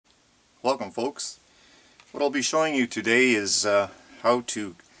Welcome folks. What I'll be showing you today is how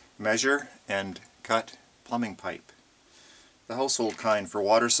to measure and cut plumbing pipe. The household kind for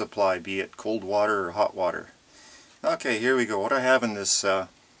water supply, be it cold water or hot water. Okay, here we go. What I have in this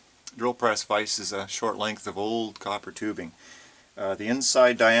drill press vise is a short length of old copper tubing. The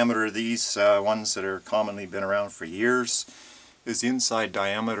inside diameter of these ones that are commonly been around for years is the inside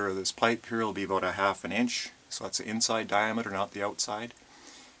diameter of this pipe here will be about 1/2 inch. So that's the inside diameter, not the outside.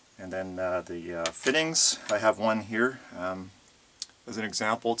 And then the fittings, I have one here. As an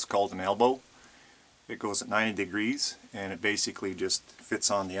example, it's called an elbow. It goes at 90 degrees and it basically just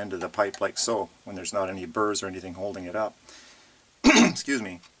fits on the end of the pipe like so when there's not any burrs or anything holding it up. Excuse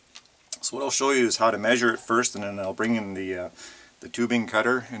me. So what I'll show you is how to measure it first, and then I'll bring in the tubing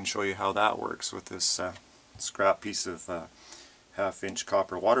cutter and show you how that works with this scrap piece of 1/2 inch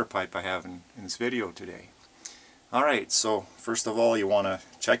copper water pipe I have in this video today. Alright, so first of all you want to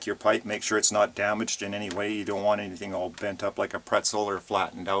check your pipe, make sure it's not damaged in any way. You don't want anything all bent up like a pretzel or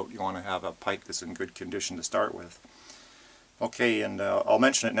flattened out. You want to have a pipe that's in good condition to start with. Okay, and I'll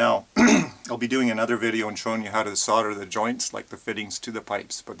mention it now. I'll be doing another video and showing you how to solder the joints, like the fittings to the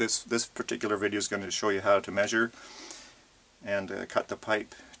pipes. But this particular video is going to show you how to measure and cut the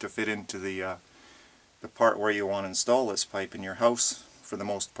pipe to fit into the part where you want to install this pipe in your house for the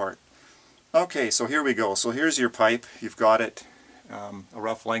most part. Okay, so here we go. So here's your pipe. You've got it, a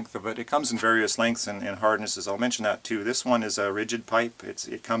rough length of it. It comes in various lengths and hardnesses. I'll mention that too. This one is a rigid pipe.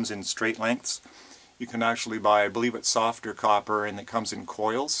 It comes in straight lengths. You can actually buy, I believe it's softer copper, and it comes in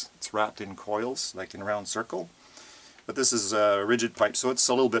coils. It's wrapped in coils, like in a round circle. But this is a rigid pipe, so it's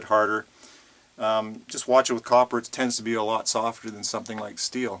a little bit harder. Just watch it with copper. It tends to be a lot softer than something like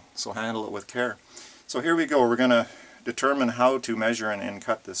steel, so handle it with care. So here we go. We're going to determine how to measure and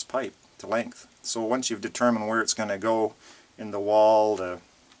cut this pipe to length. So once you've determined where it's going to go in the wall,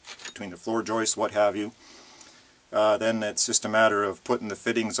 between the floor joists, what have you, then it's just a matter of putting the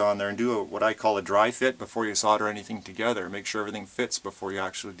fittings on there and do what I call a dry fit before you solder anything together. Make sure everything fits before you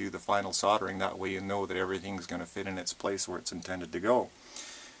actually do the final soldering. That way you know that everything's going to fit in its place where it's intended to go.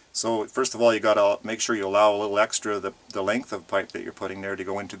 So first of all, you got to make sure you allow a little extra the length of pipe that you're putting there to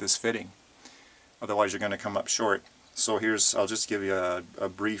go into this fitting. Otherwise you're going to come up short. So I'll just give you a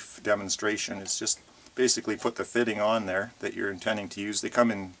brief demonstration. It's just basically put the fitting on there that you're intending to use. They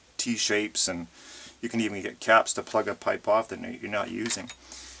come in T-shapes, and you can even get caps to plug a pipe off that you're not using.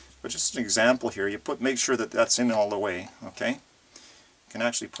 But just an example here, make sure that that's in all the way, okay? You can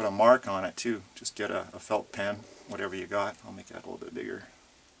actually put a mark on it too. Just get a felt pen, whatever you got. I'll make that a little bit bigger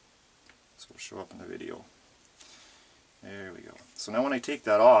so it'll show up in the video. There we go. So now when I take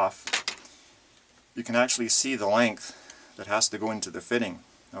that off, you can actually see the length that has to go into the fitting.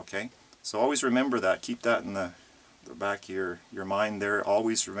 Okay, so always remember that. Keep that in the back of your mind there.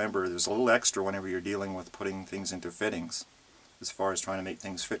 Always remember there's a little extra whenever you're dealing with putting things into fittings, as far as trying to make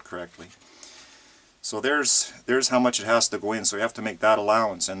things fit correctly. So there's how much it has to go in. So you have to make that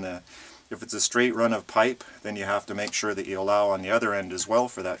allowance. And if it's a straight run of pipe, then you have to make sure that you allow on the other end as well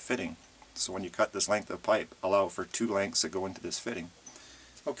for that fitting. So when you cut this length of pipe, allow for 2 lengths that go into this fitting.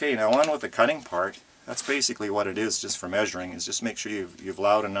 Okay, now on with the cutting part. That's basically what it is, just for measuring, is just make sure you've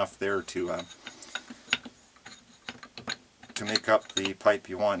allowed enough there to make up the pipe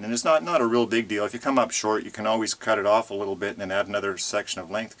you want. And it's not a real big deal. If you come up short, you can always cut it off a little bit and then add another section of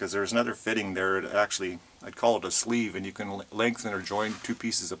length, because there's another fitting there. Actually, I'd call it a sleeve, and you can lengthen or join 2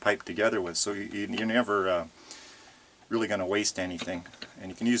 pieces of pipe together with, so you're never really going to waste anything. And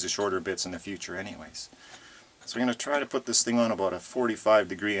you can use the shorter bits in the future anyways. So we're going to try to put this thing on about a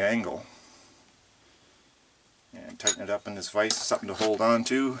 45-degree angle and tighten it up in this vise, something to hold on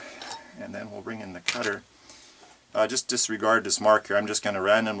to, and then we'll bring in the cutter. Just disregard this marker. I'm just going to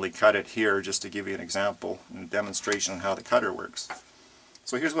randomly cut it here just to give you an example and a demonstration on how the cutter works.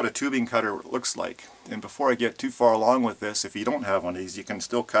 So here's what a tubing cutter looks like. And before I get too far along with this, if you don't have one of these, you can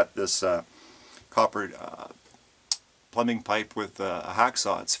still cut this copper plumbing pipe with a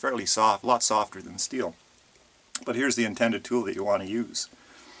hacksaw. It's fairly soft, a lot softer than steel. But here's the intended tool that you want to use.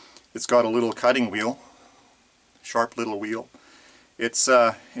 It's got a little cutting wheel, sharp little wheel. It's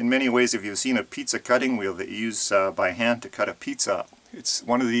in many ways, if you've seen a pizza cutting wheel that you use by hand to cut a pizza up, it's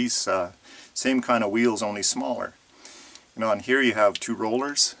one of these same kind of wheels, only smaller. And on here you have 2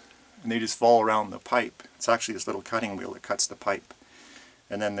 rollers, and they just fall around the pipe. It's actually this little cutting wheel that cuts the pipe.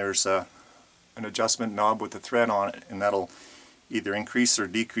 And then there's an adjustment knob with a thread on it, and that'll either increase or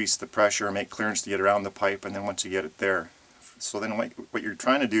decrease the pressure or make clearance to get around the pipe, and then once you get it there. So then what you're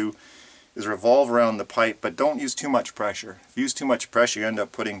trying to do is revolve around the pipe, but don't use too much pressure. If you use too much pressure, you end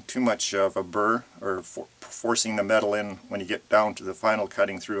up putting too much of a burr, or forcing the metal in when you get down to the final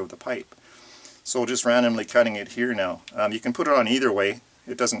cutting through of the pipe. So just randomly cutting it here now. You can put it on either way,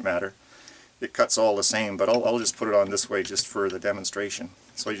 it doesn't matter. It cuts all the same, but I'll just put it on this way just for the demonstration.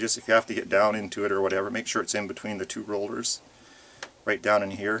 So you just, if you have to get down into it or whatever, make sure it's in between the two rollers, right down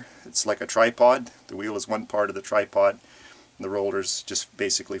in here. It's like a tripod. The wheel is one part of the tripod. The rollers just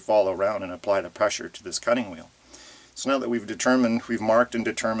basically follow around and apply the pressure to this cutting wheel. So now that we've marked and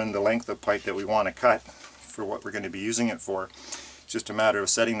determined the length of pipe that we want to cut for what we're going to be using it for, it's just a matter of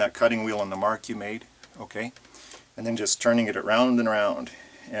setting that cutting wheel on the mark you made, okay, and then just turning it around and around,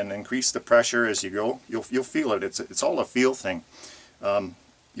 and increase the pressure as you go. You'll feel it. It's all a feel thing.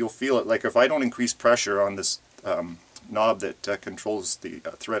 You'll feel it. Like if I don't increase pressure on this knob that controls the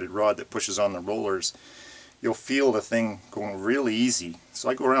threaded rod that pushes on the rollers, you'll feel the thing going really easy. So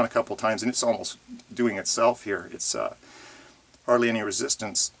I go around a couple times and it's almost doing itself here. It's hardly any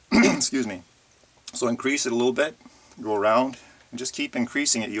resistance. Excuse me. So increase it a little bit, go around, and just keep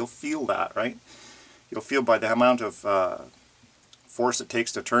increasing it. You'll feel that, right? You'll feel by the amount of force it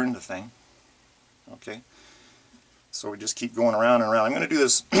takes to turn the thing. Okay. So we just keep going around and around. I'm going to do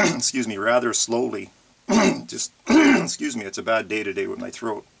this, excuse me, rather slowly. Just, excuse me, it's a bad day today with my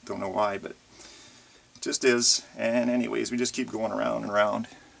throat. Don't know why, but just is. And anyways, we just keep going around and around.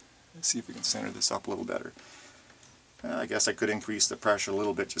 Let's see if we can center this up a little better. I guess I could increase the pressure a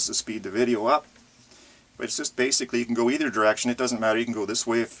little bit just to speed the video up. But it's just basically, you can go either direction. It doesn't matter. You can go this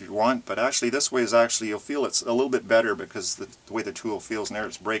way if you want. But actually, this way is actually, you'll feel it's a little bit better because the way the tool feels in there,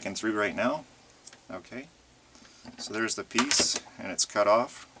 it's breaking through right now. Okay. So there's the piece, and it's cut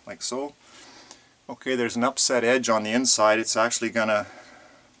off like so. Okay, there's an upset edge on the inside. It's actually gonna,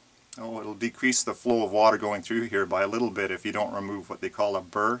 it'll decrease the flow of water going through here by a little bit if you don't remove what they call a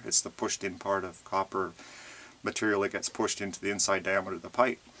burr. It's the pushed in part of copper material that gets pushed into the inside diameter of the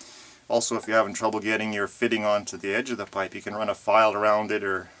pipe. Also, if you're having trouble getting your fitting onto the edge of the pipe, you can run a file around it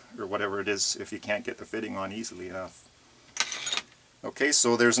or whatever it is if you can't get the fitting on easily enough. Okay,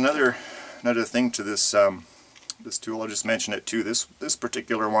 so there's another thing to this this tool. I'll just mention it too. This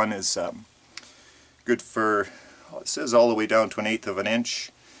particular one is good for, it says all the way down to 1/8 of an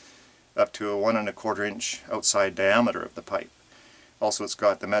inch up to a 1 1/4 inch outside diameter of the pipe. Also, it's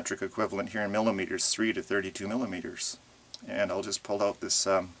got the metric equivalent here in millimeters, 3 to 32 millimeters. And I'll just pull out this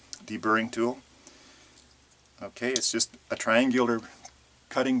deburring tool. Okay, it's just a triangular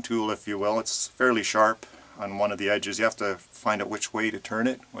cutting tool, if you will. It's fairly sharp on one of the edges. You have to find out which way to turn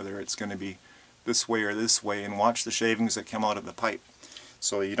it, whether it's going to be this way or this way, and watch the shavings that come out of the pipe.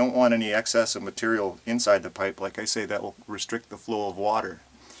 So you don't want any excess of material inside the pipe. Like I say, that will restrict the flow of water.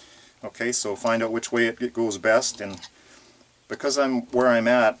 Okay, so find out which way it goes best, and because I'm where I'm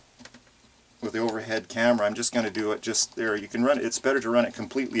at with the overhead camera, I'm just going to do it just there. You can run it, it's better to run it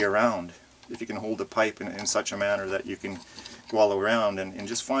completely around if you can hold the pipe in such a manner that you can go all around and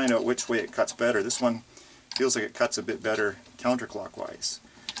just find out which way it cuts better. This one feels like it cuts a bit better counterclockwise.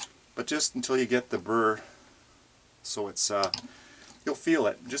 But just until you get the burr, so it's you'll feel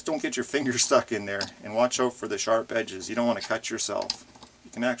it. Just don't get your finger stuck in there, and watch out for the sharp edges. You don't want to cut yourself.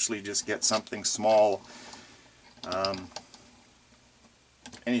 You can actually just get something small,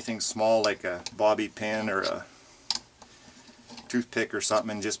 anything small like a bobby pin or a toothpick or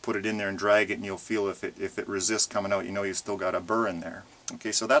something, and just put it in there and drag it, and you'll feel if it resists coming out, you know you've still got a burr in there.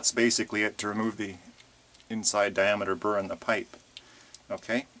 Okay, so that's basically it to remove the inside diameter burr in the pipe.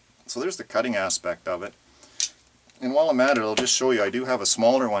 Okay, so there's the cutting aspect of it. And while I'm at it, I'll just show you, I do have a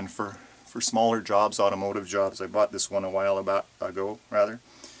smaller one for smaller jobs, automotive jobs. I bought this one a while ago,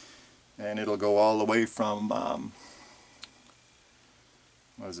 and it'll go all the way from,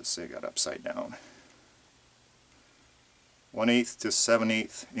 what does it say, got upside down, 1/8 to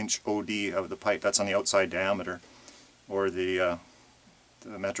 7/8 inch OD of the pipe. That's on the outside diameter, or the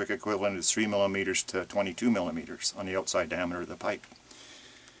metric equivalent is 3 millimeters to 22 millimeters on the outside diameter of the pipe.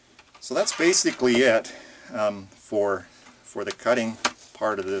 So that's basically it for the cutting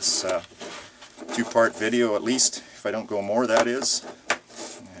part of this two-part video, at least, if I don't go more, that is.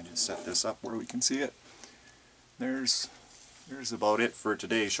 And just set this up where we can see it. There's about it for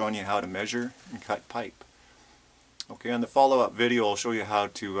today, showing you how to measure and cut pipe. Okay, on the follow-up video I'll show you how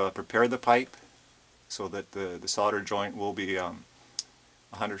to prepare the pipe so that the solder joint will be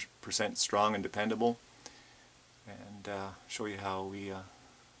 100% strong and dependable, and show you how we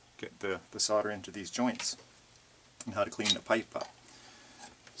get the solder into these joints and how to clean the pipe up.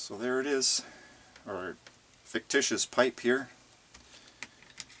 So there it is, our fictitious pipe here.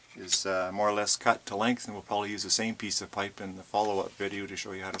 is more or less cut to length, and we'll probably use the same piece of pipe in the follow-up video to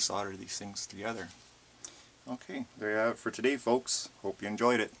show you how to solder these things together. Okay, there you have it for today, folks. Hope you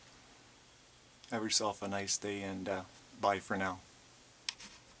enjoyed it. Have yourself a nice day, and bye for now.